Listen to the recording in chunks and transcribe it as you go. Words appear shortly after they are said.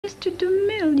Mr.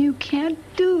 DeMille, you can't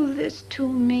do this to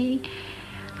me.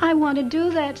 I want to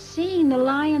do that scene, the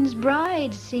Lion's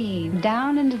Bride scene.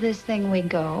 Down into this thing we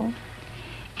go,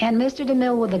 and Mr.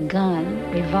 DeMille with a gun,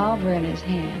 revolver in his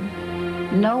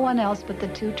hand. No one else but the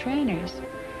two trainers.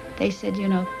 They said, you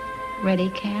know, ready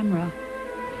camera.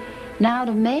 Now,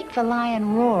 to make the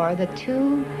lion roar, the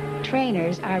two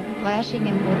trainers are lashing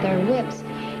him with their whips,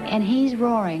 and he's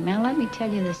roaring. Now, let me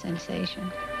tell you the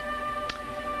sensation.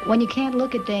 When you can't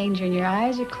look at danger and your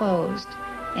eyes are closed,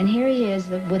 and here he is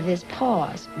with his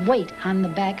paws, weight on the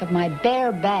back of my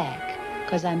bare back,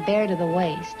 because I'm bare to the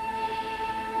waist.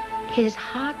 His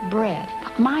hot breath,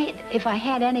 if I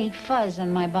had any fuzz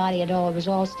on my body at all, it was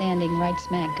all standing right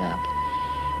smack up.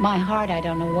 My heart, I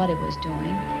don't know what it was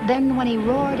doing. Then when he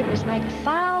roared, it was like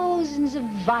thousands of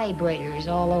vibrators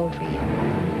all over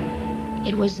you.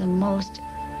 It was the most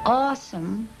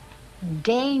awesome,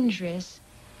 dangerous,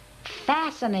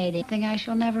 fascinating thing I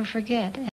shall never forget.